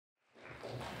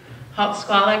Halt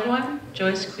Squalaguan,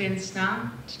 Joyce Queen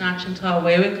Sna, Snatchantal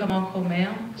Wewicamo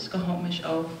Comeo, Skwomesh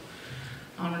O,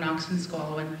 Ononoxon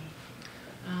Squalwin.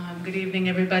 Good evening,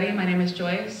 everybody. My name is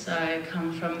Joyce. I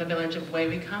come from the village of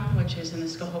Wewicom, which is in the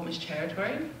Skwomesh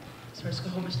territory. So our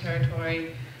Skwomesh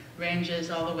territory ranges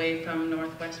all the way from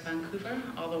northwest Vancouver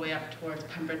all the way up towards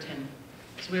Pemberton.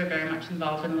 So we are very much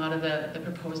involved in a lot of the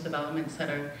proposed developments that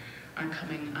are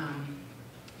coming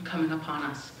upon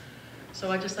us. So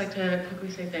I'd just like to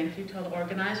quickly say thank you to all the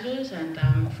organizers and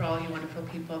for all you wonderful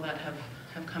people that have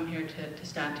come here to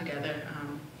stand together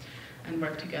and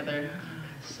work together.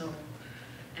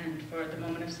 And for the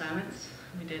moment of silence,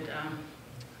 we did,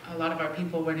 a lot of our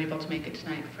people weren't able to make it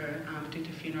tonight due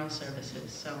to funeral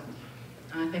services. So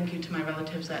thank you to my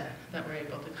relatives that were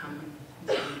able to come and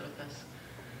stand with us.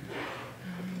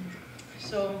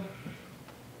 So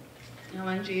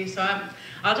LNG, so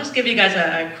I'll just give you guys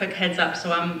a quick heads up.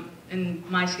 So I'm in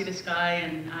my Sea to Sky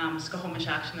and Squamish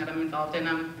action that I'm involved in.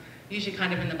 I'm usually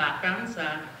kind of in the backgrounds,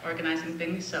 organizing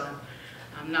things, so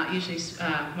I'm not usually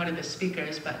one of the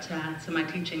speakers, but to my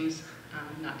teachings,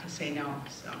 not to say no.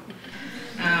 So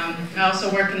I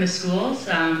also work in the schools.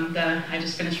 I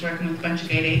just finished working with a bunch of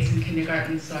grade 8s in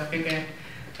kindergarten, so I figured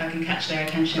if I can catch their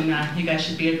attention, you guys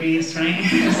should be a breeze, right?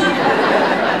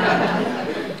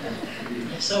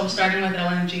 So starting with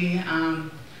LNG,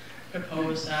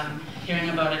 proposed, hearing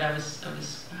about it, I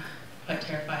was quite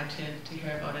terrified to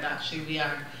hear about it. Actually, we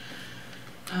are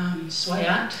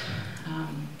Swayat,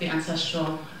 the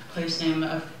ancestral place name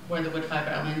of where the wood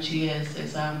fiber LNG is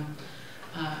as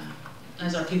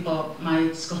our people,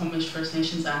 my Squamish First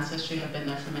Nations ancestry have been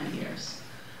there for many years.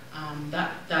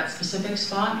 That specific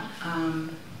spot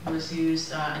was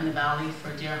used in the valley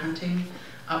for deer hunting,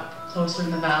 up closer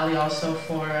in the valley also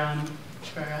for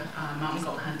mountain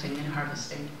goat hunting and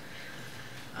harvesting.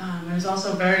 It was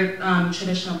also a very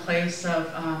traditional place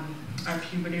of our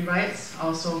puberty rites,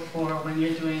 also for when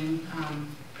you're doing,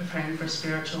 preparing for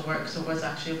spiritual work. So it was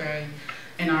actually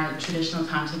in our traditional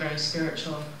times, a very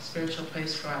spiritual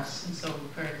place for us, and so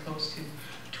very close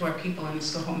to our people in the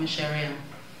Squamish area.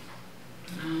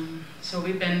 So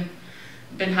we've been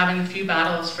having a few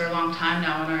battles for a long time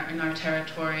now in our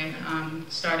territory,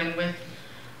 starting with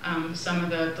some of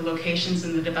the locations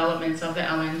and the developments of the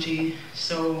LNG.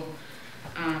 So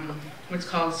what's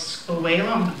called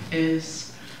Squamish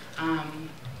is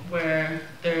where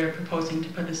they're proposing to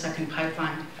put the second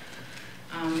pipeline.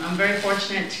 I'm very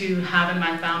fortunate to have in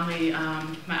my family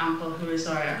my uncle, who is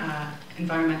our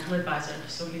environmental advisor.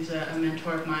 So he's a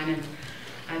mentor of mine, and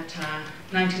at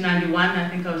 1991, I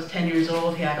think I was 10 years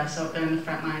old, he had us out there in the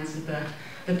front lines of the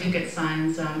picket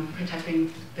signs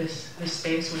protecting this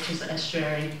space, which is the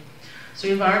estuary. So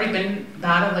we've already been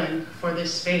battling for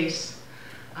this space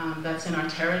that's in our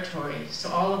territory. So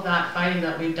all of that fighting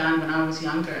that we've done when I was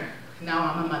younger,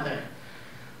 now I'm a mother,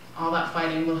 all that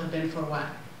fighting will have been for what?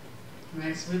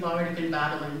 Right? So we've already been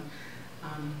battling.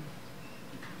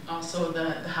 Also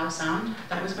the Howe Sound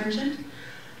that was mentioned.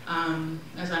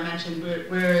 As I mentioned,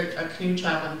 we're a canoe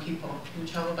traveling people. We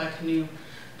travel by canoe,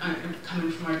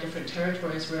 coming from our different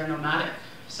territories. We're nomadic.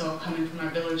 So coming from our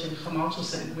village in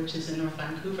Squamish, which is in North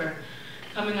Vancouver,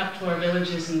 coming up to our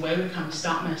villages in Wewicom,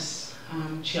 Squamish,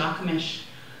 Squamish,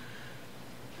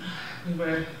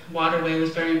 waterway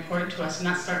was very important to us, and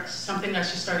that's something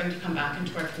that's just starting to come back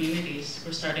into our communities.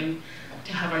 We're starting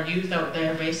to have our youth out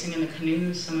there racing in the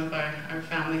canoes, some of our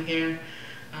family here,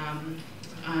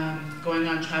 going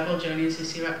on tribal journeys. You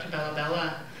see, we're up to Bella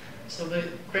Bella. So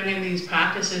bringing these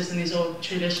practices and these old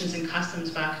traditions and customs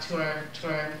back to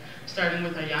our starting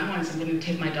with our young ones. I'm going to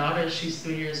take my daughter, she's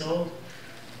 3 years old.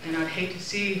 And I'd hate to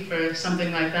see for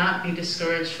something like that be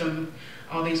discouraged from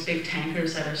all these big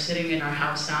tankers that are sitting in our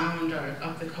Howe Sound or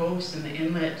up the coast and the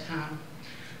inlet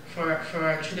for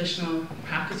our traditional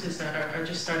practices that are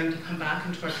just starting to come back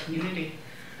into our community.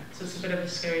 So it's a bit of a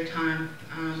scary time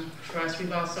for us.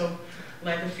 We've also,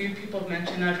 like a few people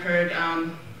mentioned, I've heard,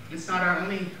 it's not our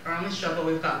only struggle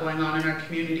we've got going on in our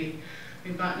community.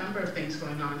 We've got a number of things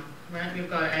going on, right? We've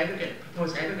got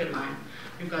proposed aggregate line.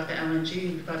 We've got the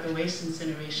LNG, we've got the waste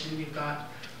incineration, we've got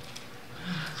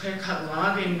clear-cut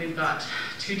logging, we've got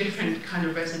 2 different kind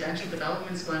of residential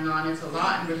developments going on. It's a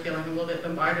lot, and we're feeling a little bit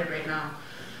bombarded right now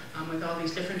with all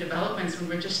these different developments, and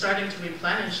we're just starting to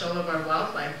replenish all of our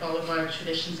wildlife, all of our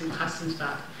traditions and customs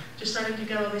back. Just starting to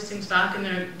get all these things back, and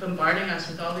they're bombarding us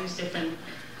with all these different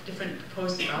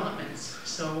proposed developments.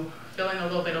 So feeling a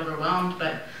little bit overwhelmed,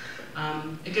 but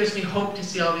it gives me hope to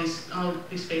see all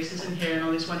these faces in here and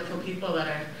all these wonderful people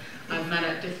that I've met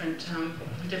at different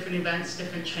events,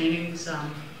 different trainings,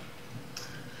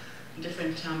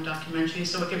 different documentaries.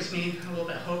 So it gives me a little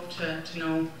bit of hope to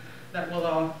know that we'll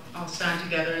all stand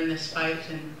together in this fight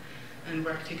and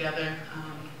work together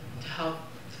to help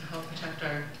protect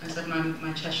our, as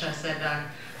my Cheshire said,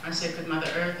 our sacred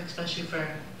Mother Earth, especially for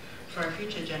our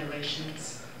future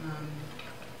generations.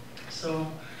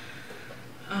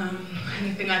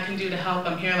 Anything I can do to help,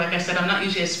 I'm here. Like I said, I'm not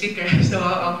usually a speaker, so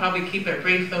I'll probably keep it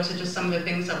brief. Those are just some of the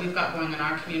things that we've got going in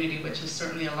our community, which is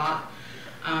certainly a lot.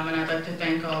 And I'd like to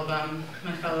thank all of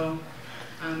my fellow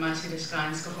Massey the Sky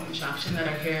and Skwomesh Action that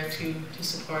are here to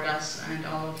support us, and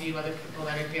all of you other people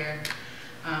that are here.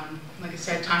 Like I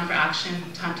said, time for action,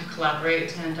 time to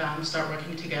collaborate and start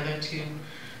working together to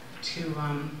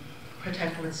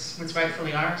protect what's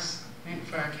rightfully ours, right,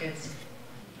 for our kids.